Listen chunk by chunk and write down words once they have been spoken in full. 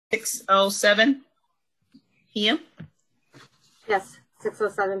6:07 p.m. Yes,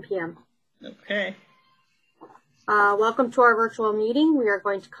 6:07 p.m. Okay. Welcome to our virtual meeting. We are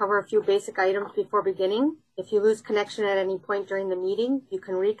going to cover a few basic items before beginning. If you lose connection at any point during the meeting, you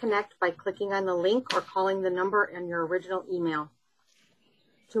can reconnect by clicking on the link or calling the number in your original email.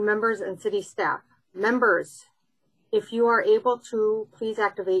 To members and city staff. Members, if you are able to, please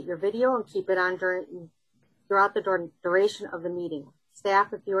activate your video and keep it on throughout the duration of the meeting.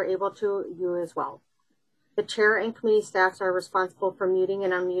 Staff, if you are able to, you as well. The chair and committee staffs are responsible for muting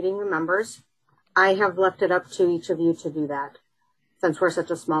and unmuting the members. I have left it up to each of you to do that since we're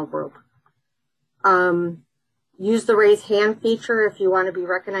such a small group. Use the raise hand feature if you want to be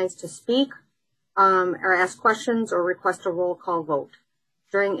recognized to speak or ask questions or request a roll call vote.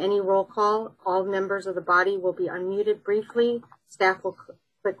 During any roll call, all members of the body will be unmuted briefly. Staff will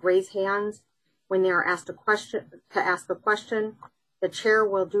click raise hands when they are asked a question. To ask a question, the chair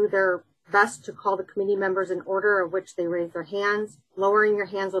will do their best to call the committee members in order of which they raise their hands. Lowering your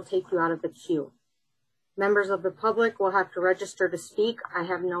hands will take you out of the queue. Members of the public will have to register to speak. I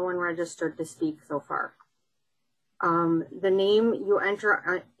have no one registered to speak so far. The name you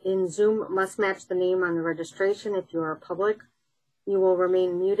enter in Zoom must match the name on the registration. If you are public, you will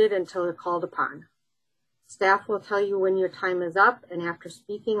remain muted until called upon. Staff will tell you when your time is up, and after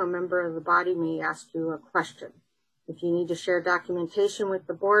speaking, a member of the body may ask you a question. If you need to share documentation with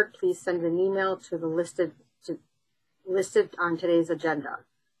the board, please send an email to the listed on today's agenda.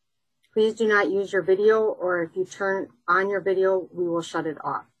 Please do not use your video, or if you turn on your video, we will shut it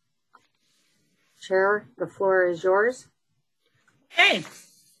off. Chair, the floor is yours. Hey,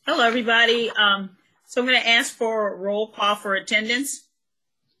 hello everybody. So I'm going to ask for a roll call for attendance.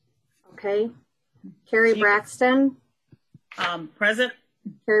 Okay. Carrie Braxton. Present.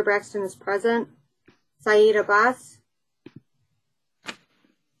 Carrie Braxton is present. Saeed Abbas.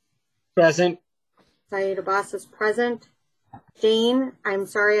 Present. Saeed Abbas is present. Jane, I'm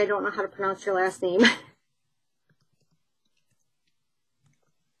sorry, I don't know how to pronounce your last name.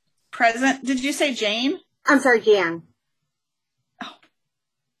 Present. Did you say Jane? I'm sorry, Jan.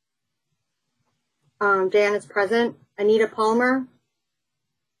 Jan is present. Anita Palmer.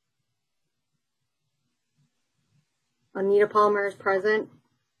 Anita Palmer is present.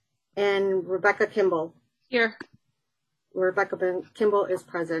 And Rebecca Kimball. Here. Rebecca Kimball is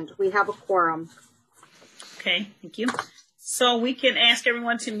present. We have a quorum. Okay, thank you. So we can ask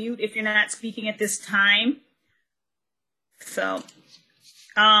everyone to mute if you're not speaking at this time. So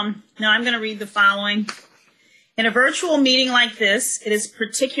now I'm going to read the following. In a virtual meeting like this, it is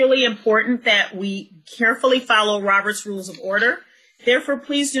particularly important that we carefully follow Robert's Rules of Order. Therefore,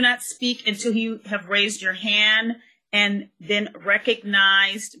 please do not speak until you have raised your hand and then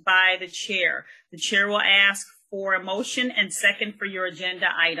recognized by the chair. The chair will ask for a motion and second for your agenda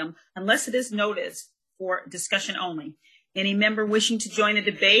item, unless it is noticed for discussion only. Any member wishing to join the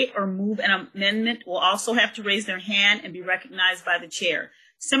debate or move an amendment will also have to raise their hand and be recognized by the chair.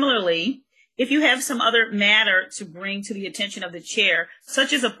 Similarly, if you have some other matter to bring to the attention of the chair,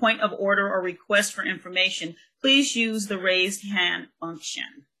 such as a point of order or request for information, please use the raised hand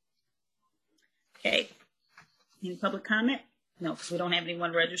function. Okay. Any public comment? No, because we don't have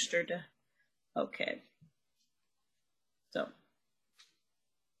anyone registered to. Okay. So.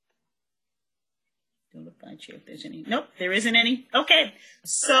 If there's any. Nope, there isn't any. Okay,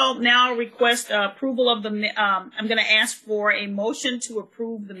 so now I'll request approval of the, I'm going to ask for a motion to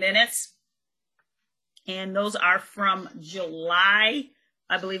approve the minutes. And those are from July,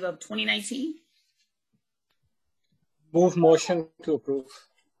 I believe, of 2019. Move motion to approve.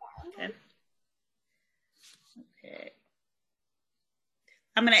 Okay. Okay.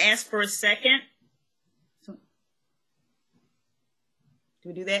 I'm going to ask for a second. So, do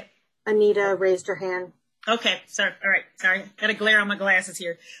we do that? Anita raised her hand. Okay, sorry. All right, sorry. Got a glare on my glasses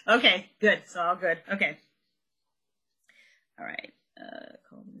here. Okay, good. So all good. Okay. All right.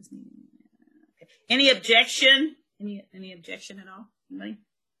 Okay. Any objection? Any objection at all? Anybody?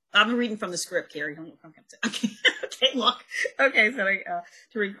 I'm reading from the script, Carrie. Okay. Okay. Look. Okay. So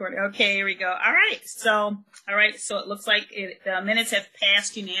to record. Okay. Here we go. All right. So it looks like the minutes have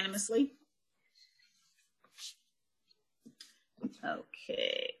passed unanimously.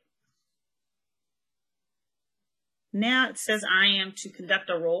 Okay. Now it says I am to conduct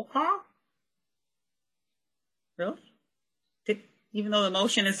a roll call. Really? Even though the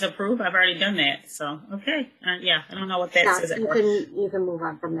motion is approved, I've already done that. So, okay. Yeah, I don't know what that says. You can move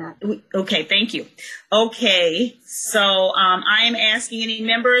on from that. Okay, thank you. Okay, so I am asking any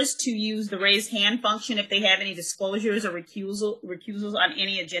members to use the raise hand function if they have any disclosures or recusals on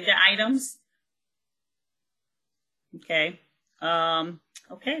any agenda items. Okay.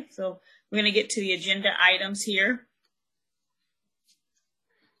 Okay, so we're going to get to the agenda items here.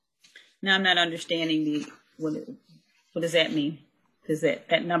 Now I'm not understanding what does that mean? Is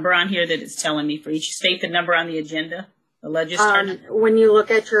that number on here that it's telling me for each state, the number on the agenda, the legislature? When you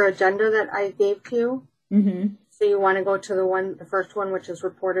look at your agenda that I gave to you, Mm-hmm. so you want to go to the first one, which is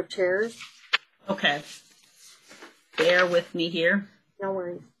report of chairs. Okay. Bear with me here. No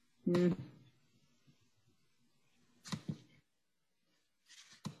worries. Mm.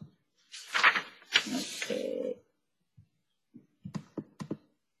 Okay.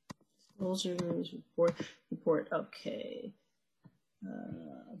 Disclosures, report. Okay.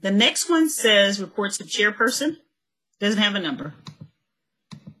 The next one says reports of chairperson. Doesn't have a number.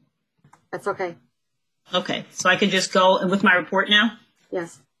 That's okay. Okay, so I can just go with my report now?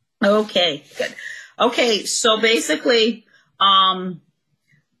 Yes. Okay, good. Okay, so basically, Warner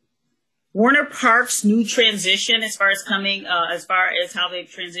Park's new transition as far as how they've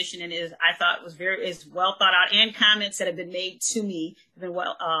transitioned and I thought is well thought out, and comments that have been made to me have been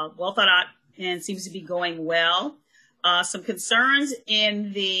well thought out and seems to be going well. Some concerns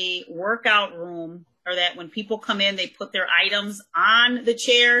in the workout room are that when people come in, they put their items on the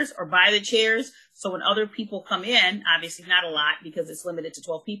chairs or by the chairs. So when other people come in, obviously not a lot because it's limited to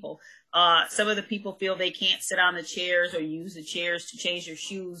 12 people, some of the people feel they can't sit on the chairs or use the chairs to change their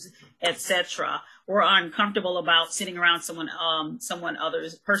shoes, etc., or are uncomfortable about sitting around someone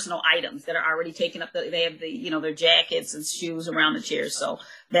other's personal items that are already taken up. They have their jackets and shoes around the chairs. So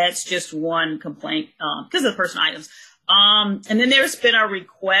that's just one complaint because of the personal items. And then there's been a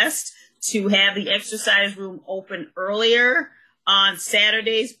request to have the exercise room open earlier on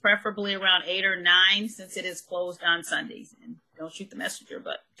Saturdays, preferably around 8 or 9, since it is closed on Sundays. And don't shoot the messenger,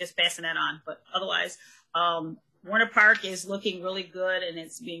 but just passing that on. But otherwise, Warner Park is looking really good and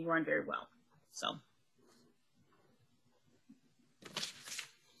it's being run very well. So,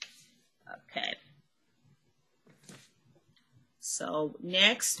 okay. So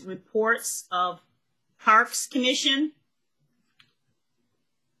next, reports of Parks Commission.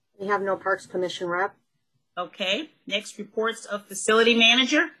 We have no Parks Commission rep. Okay. Next, reports of facility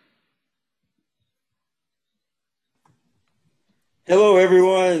manager. Hello,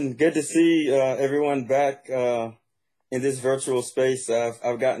 everyone. Good to see everyone back in this virtual space.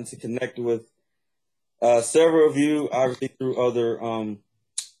 I've gotten to connect with several of you, obviously through other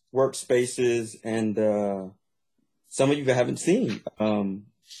workspaces, and some of you I haven't seen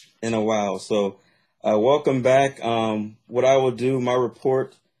in a while. So welcome back. What I will do, my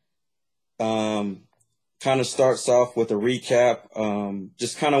report kind of starts off with a recap.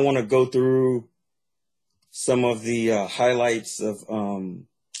 Just kind of want to go through some of the highlights of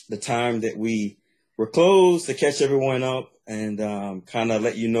the time that we were closed to catch everyone up and kind of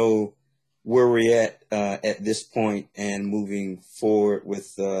let you know where we're at this point and moving forward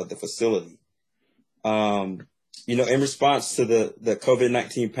with the facility. In response to the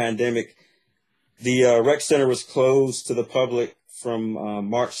COVID-19 pandemic, the rec center was closed to the public from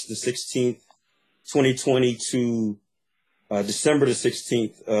March the 16th, 2020 to December the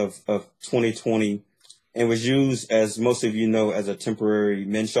 16th of 2020, and was used, as most of you know, as a temporary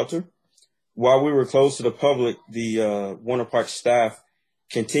men's shelter. While we were closed to the public, the Warner Park staff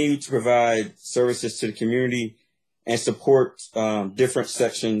continued to provide services to the community and support different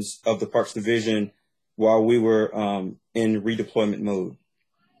sections of the Parks Division while we were in redeployment mode.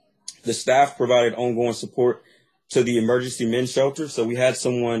 The staff provided ongoing support to the emergency men's shelter. So we had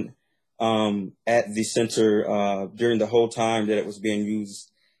someone at the center during the whole time that it was being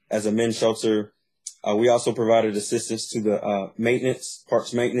used as a men's shelter. We also provided assistance to the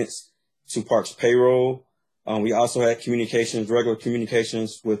parks maintenance, to parks payroll. We also had regular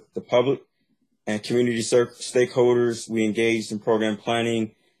communications with the public and community stakeholders. We engaged in program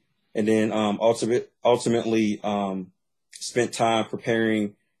planning, and then ultimately spent time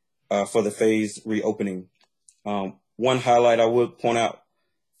preparing for the phased reopening. One highlight I would point out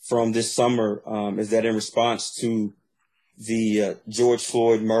from this summer is that in response to the George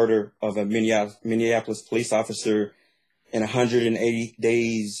Floyd murder of a Minneapolis police officer and 180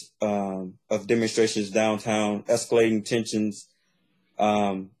 days of demonstrations downtown, escalating tensions,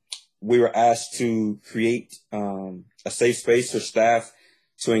 we were asked to create a safe space for staff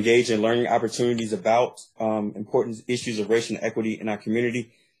to engage in learning opportunities about important issues of racial equity in our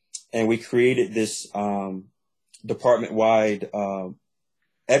community. And we created this department-wide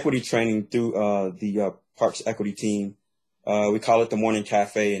equity training through the Parks Equity Team. We call it the Morning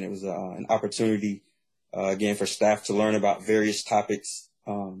Cafe, and it was an opportunity, again, for staff to learn about various topics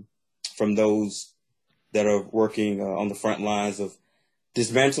from those that are working on the front lines of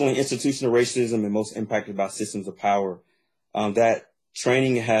dismantling institutional racism and most impacted by systems of power. That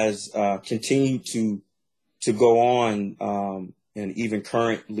training has continued to go on, and even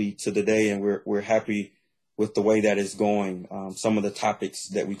currently to the day, and we're happy with the way that is going. Some of the topics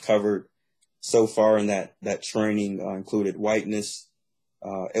that we covered so far in that training included whiteness,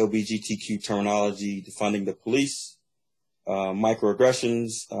 LGBTQ terminology, defunding the police,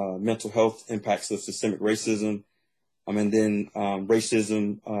 microaggressions, mental health impacts of systemic racism, and then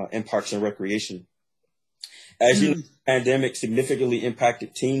racism in parks and recreation. As you know, the pandemic significantly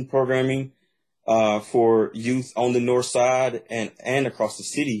impacted teen programming for youth on the north side and across the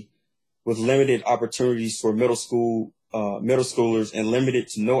city, with limited opportunities for middle schoolers and limited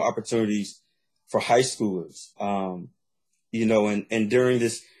to no opportunities for high schoolers. And during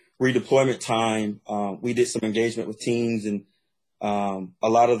this redeployment time, we did some engagement with teens, and a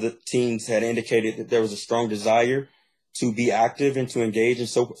lot of the teens had indicated that there was a strong desire to be active and to engage in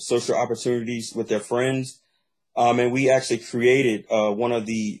social opportunities with their friends. And we actually created one of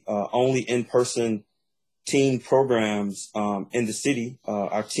the only in-person teen programs in the city,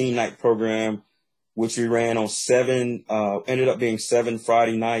 our Teen Night program, which we ran on ended up being 7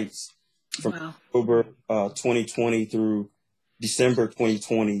 Friday nights from October 2020 through December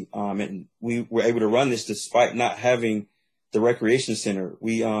 2020. And we were able to run this despite not having the recreation center.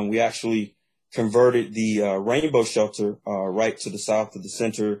 We actually converted the Rainbow Shelter right to the south of the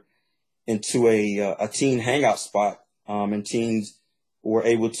center into a teen hangout spot, and teens were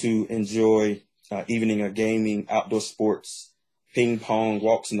able to enjoy evening of gaming, outdoor sports, ping pong,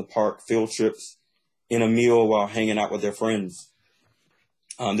 walks in the park, field trips, and a meal while hanging out with their friends.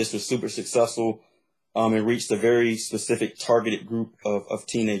 This was super successful and reached a very specific targeted group of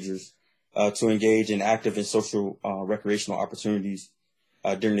teenagers to engage in active and social recreational opportunities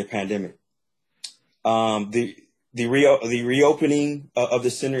during the pandemic. The reopening of the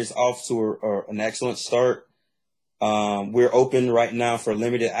center is off to an excellent start. We're open right now for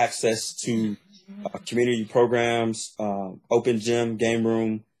limited access to community programs, open gym, game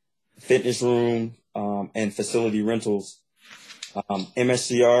room, fitness room, and facility rentals.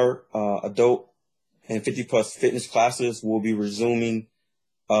 MSCR adult and 50+ fitness classes will be resuming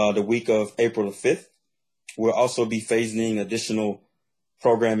the week of April the 5th. We'll also be phasing additional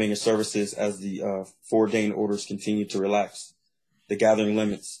programming and services as the ordained orders continue to relax the gathering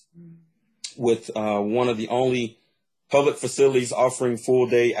limits. With one of the only public facilities offering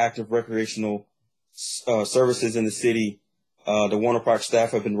full-day active recreational services in the city, the Warner Park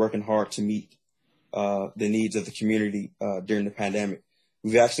staff have been working hard to meet the needs of the community during the pandemic.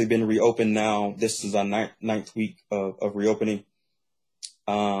 We've actually been reopened now. This is our ninth week of reopening.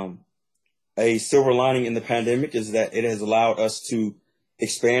 A silver lining in the pandemic is that it has allowed us to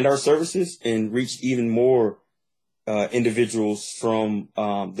expand our services and reach even more individuals from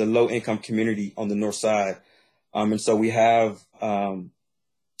the low-income community on the north side. And so we have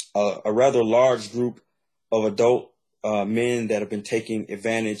a rather large group of adult men that have been taking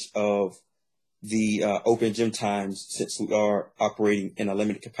advantage of the open gym times since we are operating in a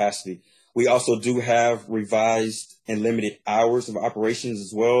limited capacity. We also do have revised and limited hours of operations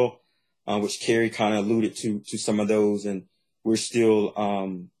as well, which Carrie kind of alluded to some of those, and we're still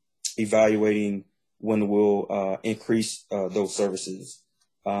evaluating when we'll increase those services,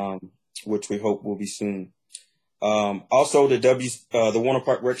 which we hope will be soon. Also, the Warner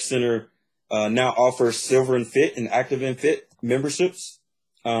Park Rec Center now offers Silver and Fit and Active and Fit memberships,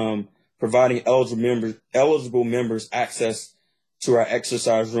 providing eligible members access to our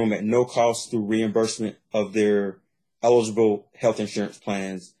exercise room at no cost through reimbursement of their eligible health insurance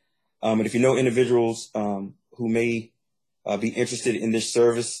plans. And if you know individuals who may be interested in this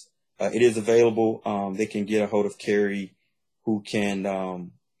service, it is available. They can get a hold of Carrie, who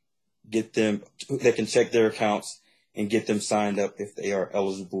can they can check their accounts and get them signed up if they are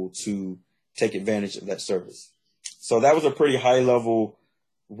eligible to take advantage of that service. So that was a pretty high level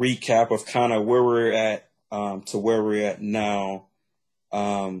recap of kind of where we're at to where we're at now.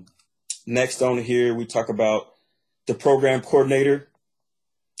 Next on here, we talk about the program coordinator.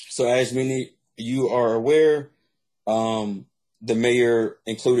 So as many of you are aware, the mayor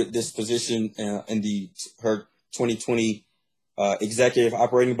included this position in her 2020 executive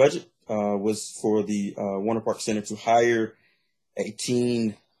operating budget, was for the Warner Park Center to hire a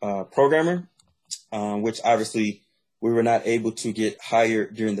teen programmer, which obviously we were not able to get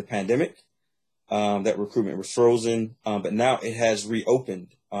hired during the pandemic. That recruitment was frozen, but now it has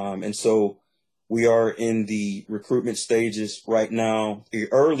reopened. And so we are in the recruitment stages right now,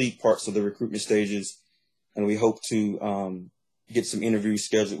 the early parts of the recruitment stages, and we hope to get some interviews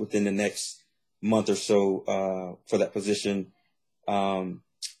scheduled within the next month or so for that position,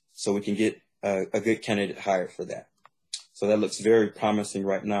 so we can get a good candidate hired for that. So that looks very promising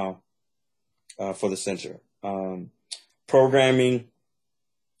right now for the center. Programming,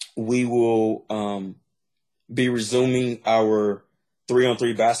 we will be resuming our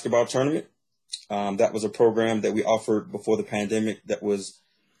 3-on-3 basketball tournament. That was a program that we offered before the pandemic that was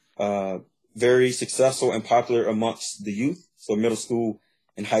very successful and popular amongst the youth, so middle school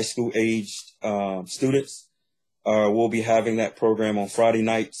and high school aged students. We'll be having that program on Friday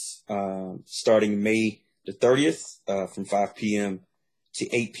nights starting May the 30th from 5 p.m.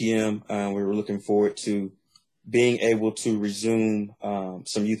 to 8 p.m. We were looking forward to being able to resume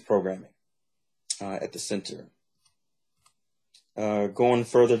some youth programming at the center. Going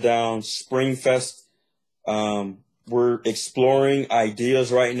further down, Spring Fest, we're exploring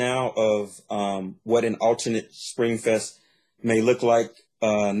ideas right now of what an alternate Spring Fest may look like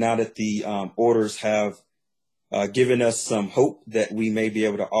now that the orders have given us some hope that we may be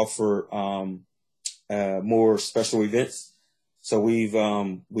able to offer more special events. So we've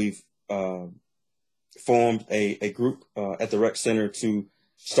formed a group at the Rec Center to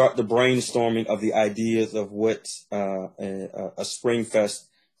start the brainstorming of the ideas of what a Spring Fest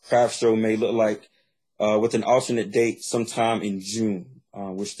craft show may look like with an alternate date sometime in June.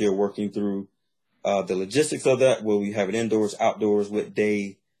 We're still working through the logistics of that. Will we have it indoors, outdoors, what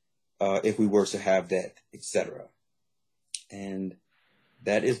day, if we were to have that, etc. And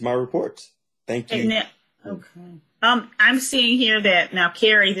that is my report. Thank you. Okay. I'm seeing here that now,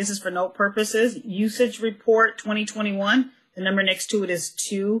 Carrie, this is for note purposes. Usage report 2021. The number next to it is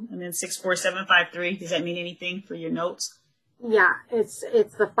 2, and then 64753. Does that mean anything for your notes? Yeah, it's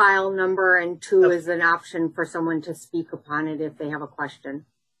the file number, and 2 is an option for someone to speak upon it if they have a question.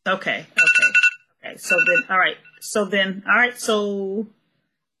 Okay. So then, all right.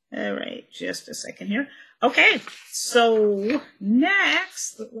 All right. Just a second here. Okay. So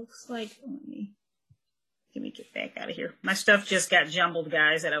next, it looks like, let me get back out of here. My stuff just got jumbled,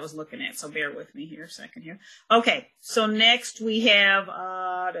 guys, that I was looking at. So bear with me here a second here. Okay. So next we have,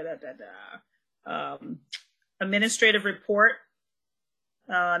 administrative report,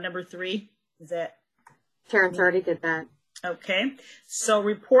 number 3. Is that? Terrence already did that. Okay. So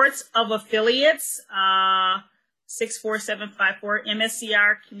reports of affiliates, 64754,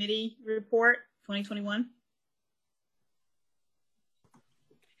 MSCR committee report 2021.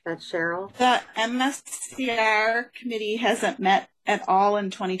 That's Cheryl. The MSCR committee hasn't met at all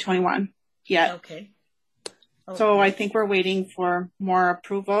in 2021 yet. Okay. So I think we're waiting for more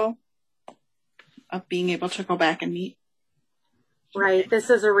approval of being able to go back and meet. Right. This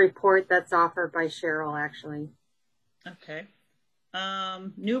is a report that's offered by Cheryl, actually. Okay.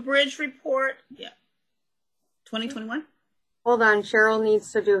 New Bridge report. Yeah. 2021. Hold on. Cheryl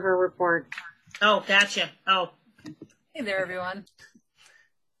needs to do her report. Oh, gotcha. Oh. Hey there, everyone.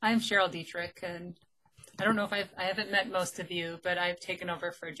 I'm Cheryl Dietrich, and I don't know if I haven't met most of you, but I've taken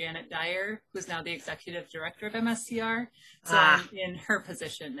over for Janet Dyer, who's now the executive director of MSCR. So I'm in her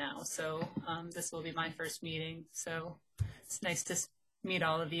position now. So this will be my first meeting. So it's nice to meet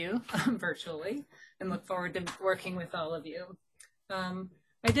all of you virtually and look forward to working with all of you.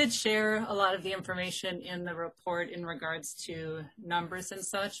 I did share a lot of the information in the report in regards to numbers and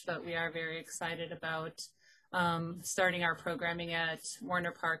such, but we are very excited about starting our programming at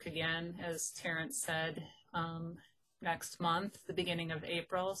Warner Park again, as Terrence said, next month, the beginning of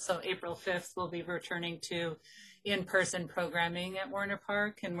April. So April 5th, we'll be returning to in-person programming at Warner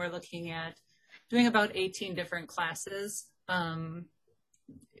Park, and we're looking at doing about 18 different classes,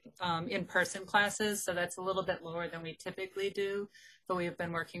 in-person classes. So that's a little bit lower than we typically do, but we've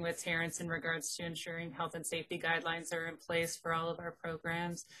been working with Terrence in regards to ensuring health and safety guidelines are in place for all of our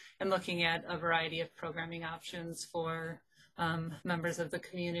programs and looking at a variety of programming options for members of the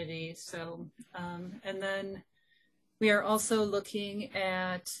community. So, and then we are also looking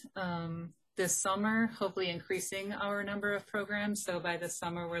at this summer, hopefully increasing our number of programs. So by this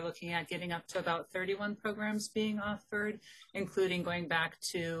summer, we're looking at getting up to about 31 programs being offered, including going back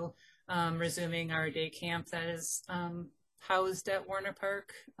to resuming our day camp that is housed at Warner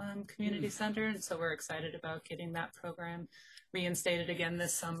Park Community Center. And so we're excited about getting that program reinstated again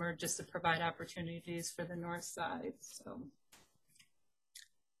this summer, just to provide opportunities for the north side. So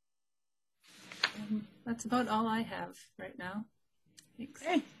that's about all I have right now. Thanks.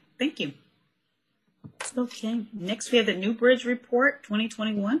 Okay, thank you. Okay, next we have the New Bridge report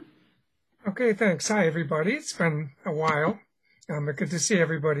 2021. Okay, thanks. Hi, everybody. It's been a while. But good to see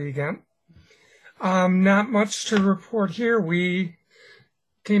everybody again. Not much to report here. We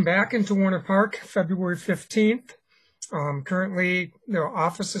came back into Warner Park February 15th. Currently, the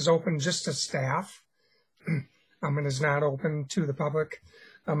office is open just to staff and is not open to the public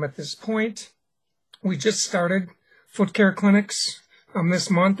at this point. We just started foot care clinics this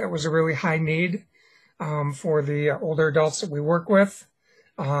month. That was a really high need for the older adults that we work with.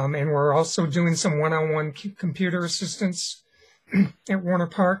 And we're also doing some one-on-one computer assistance at Warner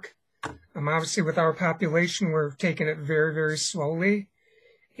Park. Obviously, with our population, we're taking it very, very slowly.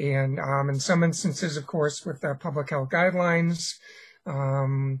 And in some instances, of course, with the public health guidelines,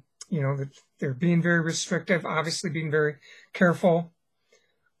 they're being very restrictive, obviously being very careful.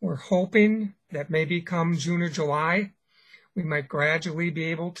 We're hoping that maybe come June or July, we might gradually be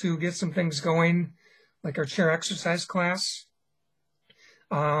able to get some things going, like our chair exercise class.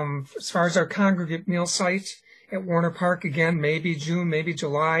 As far as our congregate meal site at Warner Park, again, maybe June, maybe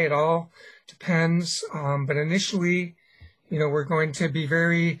July, it all depends. But initially, we're going to be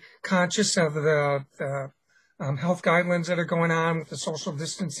very conscious of the health guidelines that are going on with the social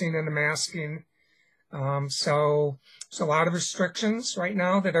distancing and the masking. So a lot of restrictions right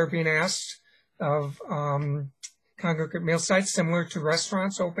now that are being asked of congregate meal sites, similar to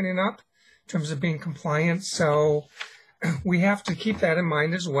restaurants opening up in terms of being compliant. So we have to keep that in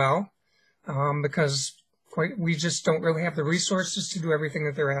mind as well, because we just don't really have the resources to do everything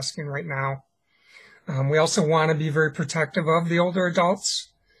that they're asking right now. We also want to be very protective of the older adults.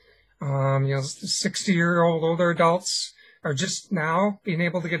 The 60-year-old older adults are just now being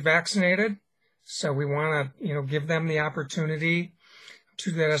able to get vaccinated. So we want to, give them the opportunity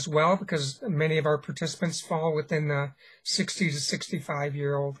to do that as well, because many of our participants fall within the 60 to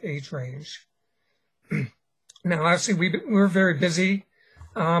 65-year-old age range. Now, obviously, we were very busy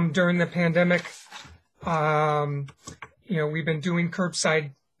during the pandemic. We've been doing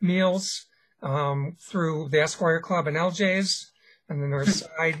curbside meals through the Esquire Club and LJ's on the north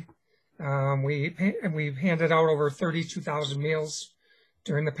side. We've handed out over 32,000 meals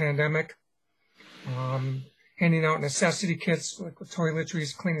during the pandemic, handing out necessity kits like with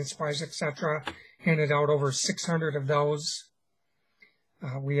toiletries, cleaning supplies, etc. Handed out over 600 of those.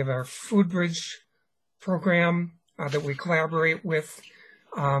 We have our Food Bridge program that we collaborate with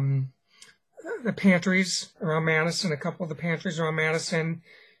the pantries around Madison, a couple of the pantries around Madison.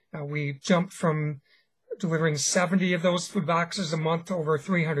 We jumped from delivering 70 of those food boxes a month to over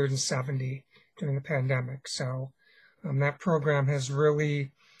 370 during the pandemic. So that program has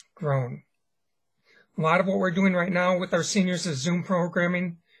really grown. A lot of what we're doing right now with our seniors is Zoom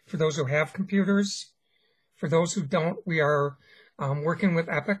programming for those who have computers. For those who don't, we are working with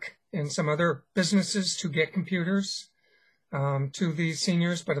Epic and some other businesses to get computers to the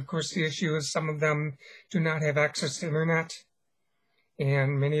seniors. But of course, the issue is some of them do not have access to internet.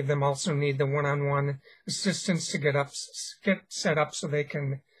 And many of them also need the one-on-one assistance to get set up so they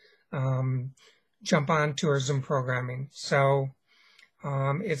can jump on to our Zoom programming. So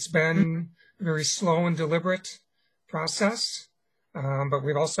it's been a very slow and deliberate process, but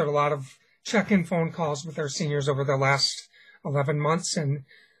we've also had a lot of check-in phone calls with our seniors over the last 11 months, and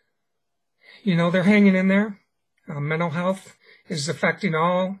they're hanging in there. Mental health is affecting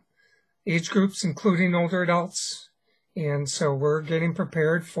all age groups, including older adults. And so we're getting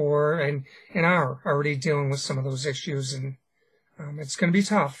prepared for and are already dealing with some of those issues. And it's going to be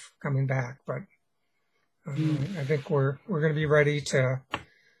tough coming back, but I think we're going to be ready to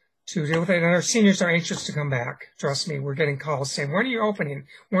deal with it. And our seniors are anxious to come back. Trust me, we're getting calls saying, when are you opening?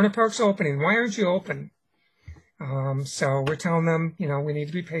 Warner Park's opening. Why aren't you open? So we're telling them, we need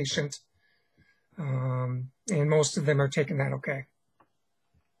to be patient. And most of them are taking that okay.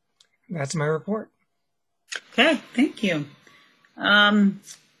 That's my report. Okay, thank you.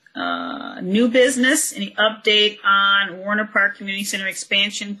 New business, any update on Warner Park Community Center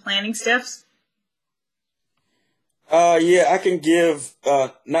expansion planning steps? Yeah, I can give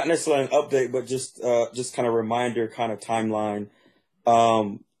not necessarily an update, but just kind of reminder, kind of timeline.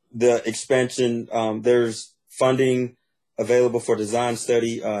 The expansion, there's funding available for design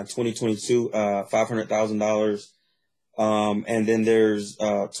study 2022, $500,000. And then there's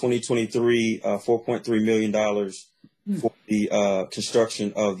 2023, $4.3 million for the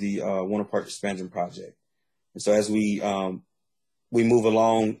construction of the Warner Park expansion project. And so as we move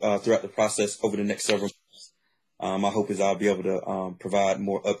along throughout the process over the next several months, my hope is I'll be able to provide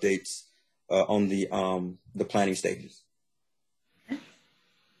more updates on the planning stages.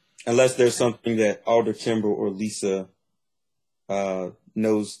 Unless there's something that Alder Kimball or Lisa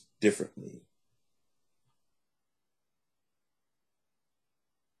knows differently.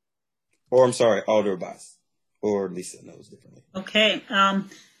 Or I'm sorry, Alder Abbas or Lisa knows differently. Okay.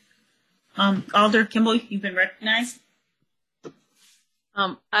 Alder Kimball, you've been recognized.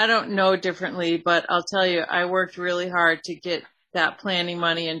 I don't know differently, but I'll tell you, I worked really hard to get that planning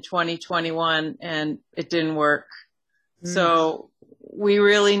money in 2021 and it didn't work. So we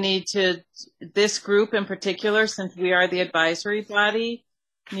really need to, this group in particular, since we are the advisory body,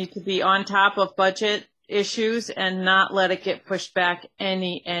 need to be on top of budget issues and not let it get pushed back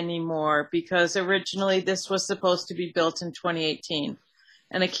anymore, because originally this was supposed to be built in 2018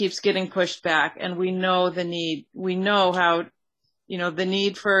 and it keeps getting pushed back. And we know the need. We know how, the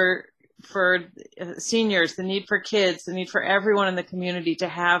need for seniors, the need for kids, the need for everyone in the community to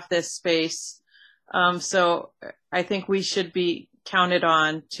have this space. So I think we should be counted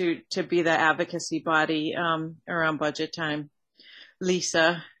on to be the advocacy body around budget time.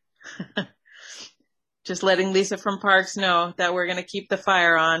 Lisa, just letting Lisa from Parks know that we're going to keep the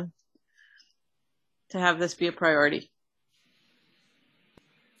fire on to have this be a priority.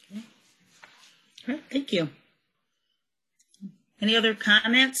 Okay. All right, thank you. Any other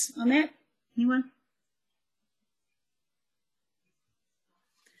comments on that? Anyone?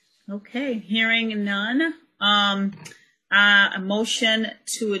 Okay, hearing none. A motion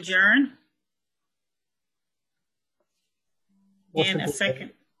to adjourn. Motion And a to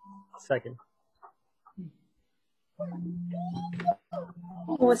second. Second.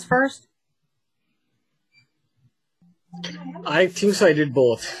 Who was first? I think so. I did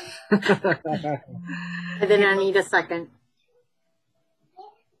both. And then I need a second.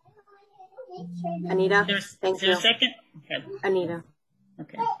 Anita, thank Is there you. a second? Okay. Anita.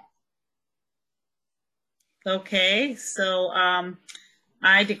 Okay. Okay, so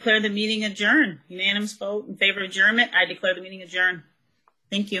I declare the meeting adjourned. Unanimous vote in favor of adjournment. I declare the meeting adjourned.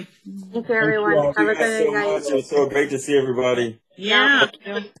 Thank you. Thank you, everyone. all. Have a Thank good you day, so guys. much. It was so great to see everybody. Yeah. Thank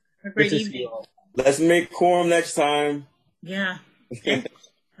you. Have a Good great to see evening. you all. Let's make quorum next time. Yeah. Okay.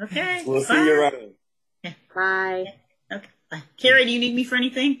 Okay. We'll see Bye. you around. Bye. Okay. Bye. Carrie, do you need me for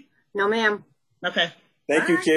anything? No, ma'am. Okay. Thank you, Bye. Kim.